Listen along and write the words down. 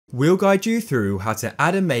We'll guide you through how to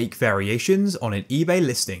add and make variations on an eBay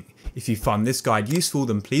listing. If you find this guide useful,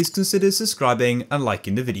 then please consider subscribing and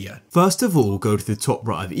liking the video. First of all, go to the top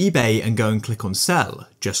right of eBay and go and click on sell,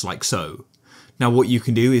 just like so. Now what you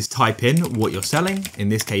can do is type in what you're selling. In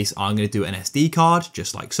this case, I'm going to do an SD card,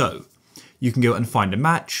 just like so. You can go and find a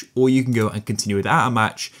match, or you can go and continue without a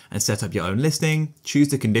match and set up your own listing, choose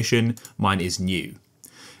the condition, mine is new.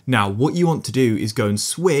 Now what you want to do is go and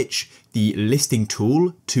switch the listing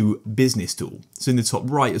tool to business tool. So in the top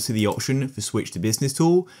right, you'll see the option for switch to business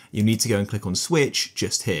tool. You need to go and click on switch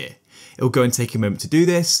just here. It'll go and take a moment to do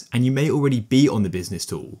this, and you may already be on the business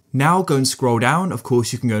tool. Now go and scroll down. Of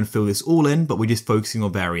course, you can go and fill this all in, but we're just focusing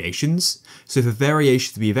on variations. So for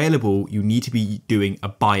variation to be available, you need to be doing a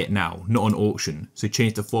buy it now, not an auction. So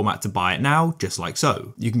change the format to buy it now, just like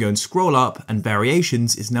so. You can go and scroll up and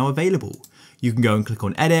variations is now available. You can go and click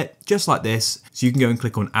on edit, just like this. So you can go and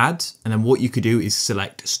click on add, and then what you could do is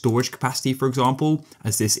select storage capacity, for example,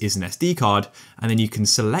 as this is an SD card, and then you can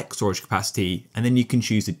select storage capacity, and then you can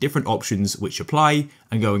choose the different options which apply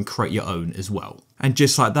and go and create your own as well. And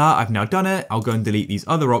just like that, I've now done it. I'll go and delete these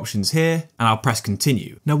other options here, and I'll press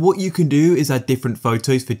continue. Now what you can do is add different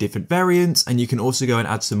photos for different variants, and you can also go and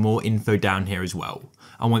add some more info down here as well.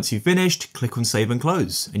 And once you've finished, click on save and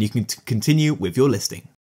close, and you can continue with your listing.